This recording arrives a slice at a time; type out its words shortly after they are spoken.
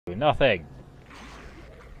Nothing.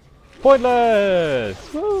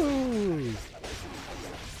 Pointless! Woo!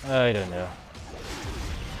 I don't know.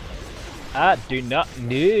 I do not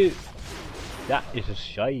know. That is a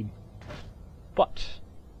shame. But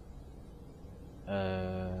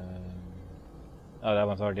oh, that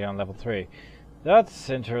one's already on level 3. That's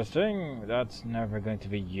interesting. That's never going to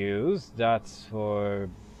be used. That's for...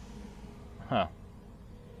 Huh.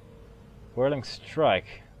 Whirling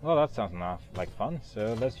Strike. Well, that sounds enough like fun,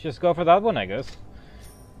 so let's just go for that one, I guess.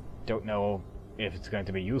 Don't know if it's going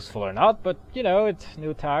to be useful or not, but, you know, it's new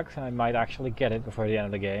attacks, and I might actually get it before the end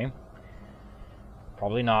of the game.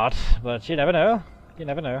 Probably not, but you never know. You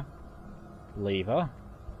never know. Lever.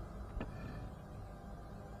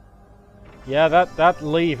 Yeah, that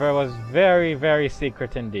lever was very, very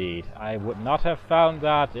secret indeed. I would not have found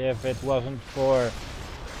that if it wasn't for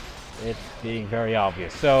it being very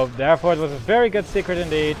obvious. So, therefore, it was a very good secret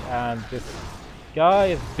indeed, and this guy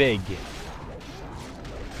is big.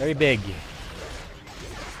 Very big.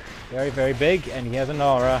 Very, very big, and he has an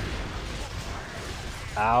aura.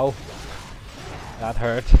 Ow. That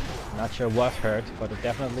hurt. Not sure what hurt, but it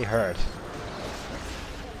definitely hurt.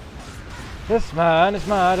 This man is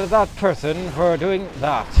mad at that person for doing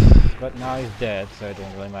that. But now he's dead, so it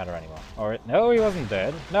doesn't really matter anymore. Or, no, he wasn't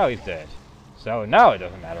dead. Now he's dead. So now it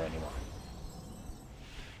doesn't matter anymore.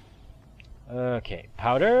 Okay,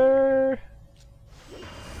 powder.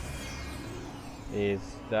 Is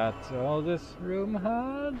that all this room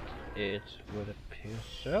had? It would appear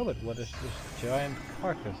so, but what is this giant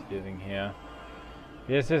carcass doing here?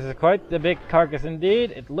 This is quite the big carcass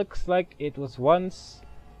indeed. It looks like it was once...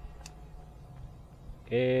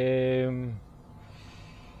 I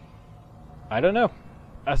don't know.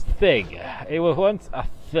 A thing. It was once a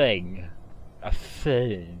thing. A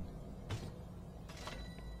thing.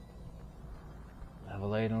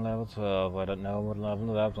 Level 8 and level 12. I don't know what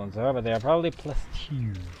level those ones are, but they are probably +2.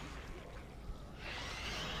 More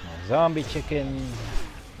zombie chickens.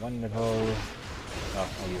 Wonderful. Oh,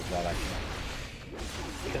 I'll use that actually.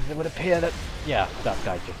 Because it would appear that... yeah, that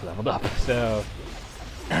guy just leveled up, so...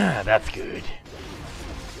 that's good.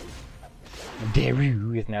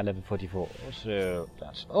 Deru is now level 44, so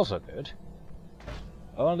that's also good.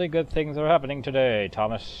 Only good things are happening today,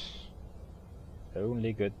 Thomas.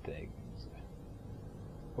 Only good things.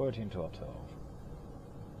 14, 12, 12.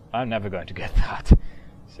 I'm never going to get that.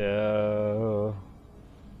 So...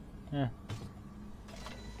 yeah.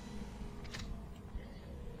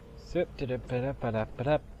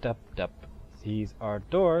 These are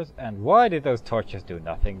doors, and why did those torches do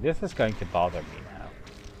nothing? This is going to bother me now.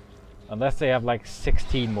 Unless they have like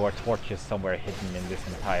 16 more torches somewhere hidden in this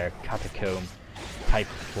entire catacomb type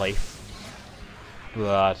place.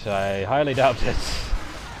 But I highly doubt it.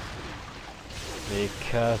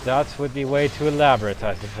 Because that would be way too elaborate,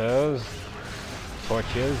 I suppose.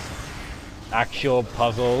 Torches, actual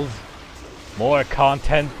puzzles, more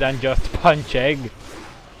content than just punching.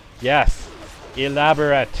 Yes,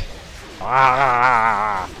 elaborate.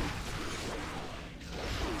 Ah!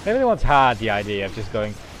 Maybe they once had the idea of just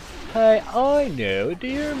going, hey, I know, do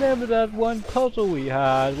you remember that one puzzle we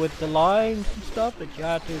had with the lines and stuff that you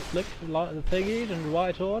had to flick the thingies in the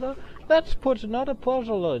right order? Let's put another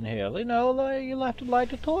puzzle in here, you know, like you'll have to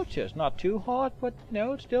light the torches. Not too hot, but, you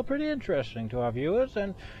know, it's still pretty interesting to our viewers,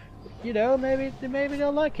 and, you know, maybe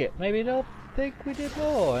they'll like it. Maybe they'll think we did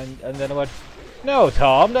more. And then I went, no,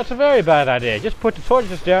 Tom, that's a very bad idea. Just put the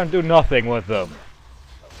torches down and do nothing with them.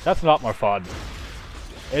 That's not more fun.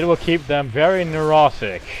 It will keep them very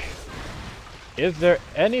neurotic. Is there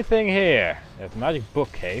anything here? There's a magic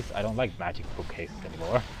bookcase. I don't like magic bookcases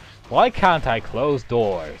anymore. Why can't I close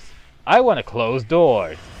doors? I want to close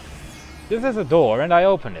doors. This is a door and I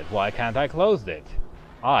open it. Why can't I close it?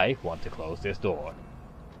 I want to close this door.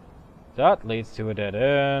 That leads to a dead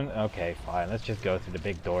end. Okay, fine. Let's just go to the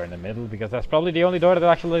big door in the middle, because that's probably the only door that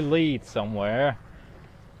actually leads somewhere.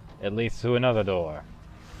 It leads to another door.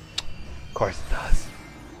 Of course it does.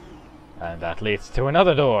 And that leads to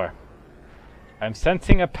another door. I'm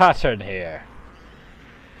sensing a pattern here.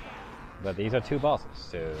 But these are two bosses,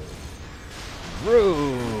 so...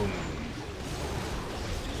 room!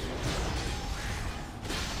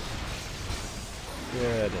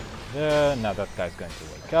 Good. Now that guy's going to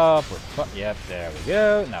wake up. Yep, there we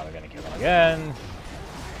go. Now we're going to kill him again.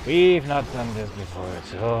 We've not done this before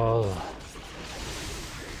at all.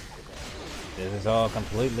 This is all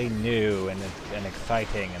completely new and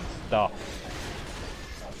exciting and stuff.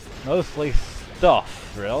 Mostly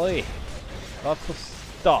stuff, really. Lots of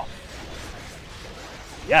stuff.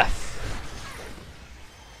 Yes!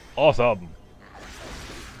 Awesome!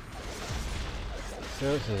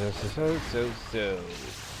 So.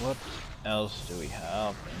 What else do we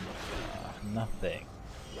have? Nothing.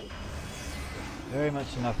 Very much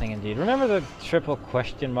nothing indeed. Remember the triple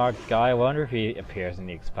question mark guy? I wonder if he appears in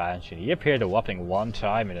the expansion. He appeared a whopping one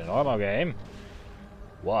time in a normal game.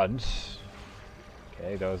 Once.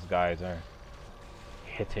 Okay, those guys are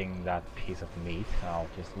hitting that piece of meat. I'll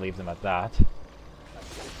just leave them at that.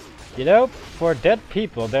 You know, for dead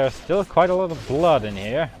people, there's still quite a lot of blood in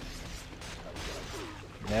here.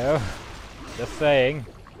 No, just saying.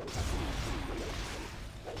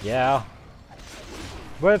 Yeah.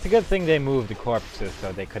 But it's a good thing they moved the corpses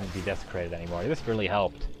so they couldn't be desecrated anymore. This really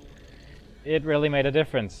helped. It really made a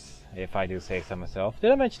difference, if I do say so myself.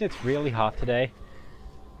 Did I mention it's really hot today?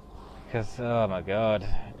 Because, oh my god,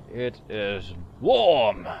 it is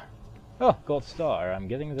warm! Oh, gold star, I'm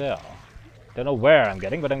getting there. Don't know where I'm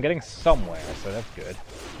getting, but I'm getting somewhere, so that's good.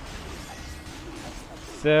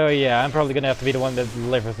 So yeah, I'm probably gonna have to be the one that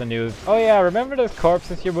delivers the news. Oh yeah, remember those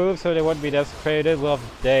corpses you moved so they wouldn't be desecrated? Well,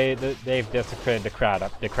 they've desecrated the crap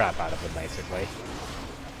out of them, basically.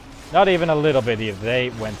 Not even a little bit,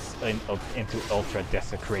 they went into ultra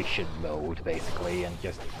desecration mode, basically, and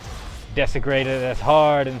just desecrated as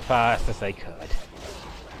hard and fast as they could.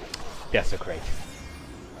 Desecrate.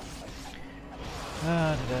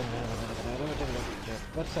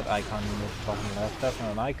 What's that icon in the bottom left? That's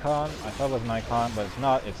not an icon. I thought it was an icon, but it's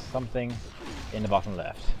not. It's something in the bottom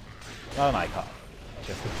left. Not an icon.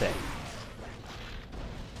 Just a thing.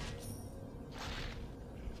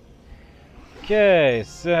 Okay,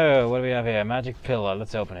 so what do we have here? Magic pillar.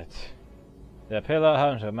 Let's open it. The pillar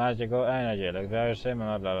has a magical energy. It looks very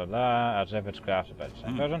similar, blah blah blah, as if it's crafted by the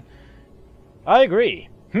same person. I agree.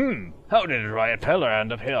 How did a Dryad pillar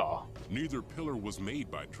end up here? Neither pillar was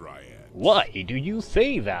made by Dryads. Why do you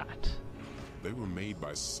say that? They were made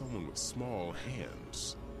by someone with small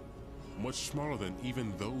hands. Much smaller than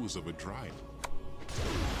even those of a Dryad.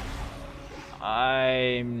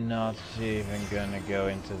 I'm not even gonna go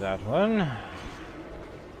into that one.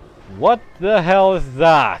 What the hell is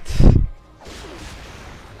that?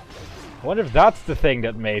 I wonder if that's the thing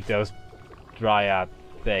that made those Dryad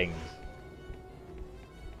things.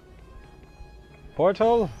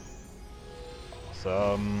 Portal?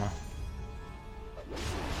 Awesome.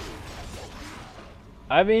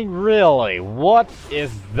 I mean, really, what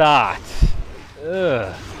is that?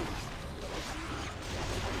 Ugh.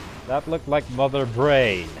 That looked like Mother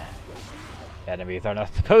Brain. Enemies are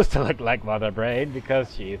not supposed to look like Mother Brain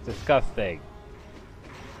because she is disgusting.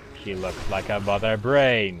 She looks like a Mother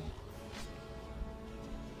Brain.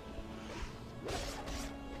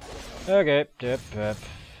 Okay, just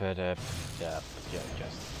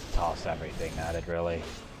toss everything at it, really.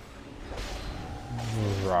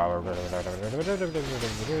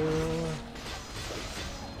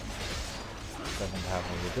 Doesn't have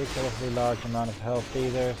a ridiculously large amount of health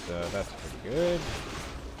either, so that's pretty good.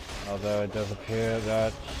 Although it does appear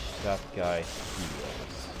that that guy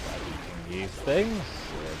heals by eating these things,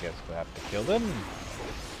 so I guess we'll have to kill them.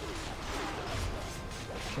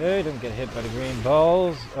 Okay, don't get hit by the green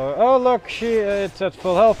balls. Oh look, it's at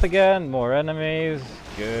full health again. More enemies.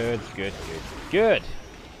 Good.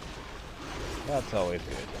 That's always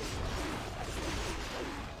good.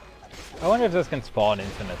 I wonder if this can spawn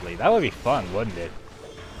infinitely. That would be fun, wouldn't it?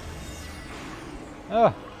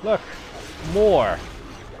 Oh, look. More.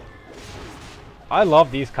 I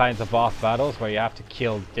love these kinds of boss battles where you have to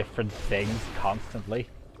kill different things constantly.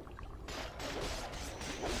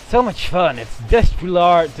 So much fun. It's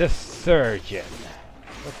Destrular the Surgeon.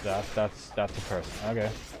 What's that? That's a person.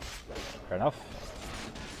 Okay. Fair enough.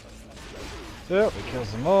 So we kill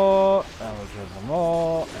some more, and we kill some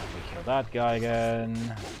more, and we kill that guy again.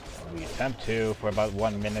 And we attempt to for about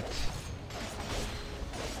 1 minute.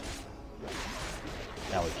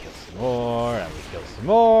 Now we kill some more, and we kill some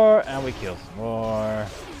more, and we kill some more.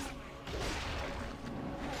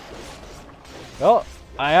 Well,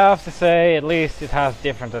 I have to say, at least it has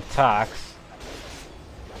different attacks,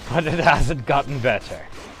 but it hasn't gotten better.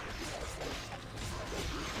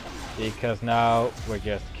 Because now we're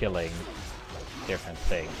just killing different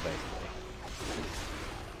things, basically.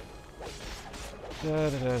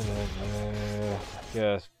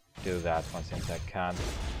 Just do that one since I can't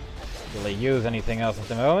really use anything else at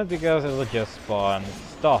the moment, because it will just spawn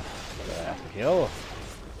stuff that I have to kill.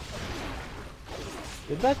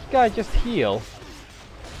 Did that guy just heal?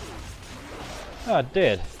 Oh, it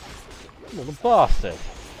did. Little bastard.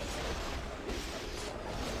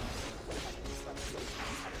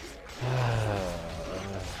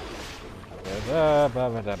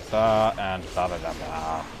 And blah blah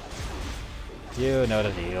blah. You know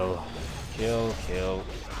the deal. Kill.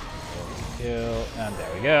 kill, and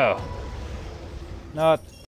there we go. Not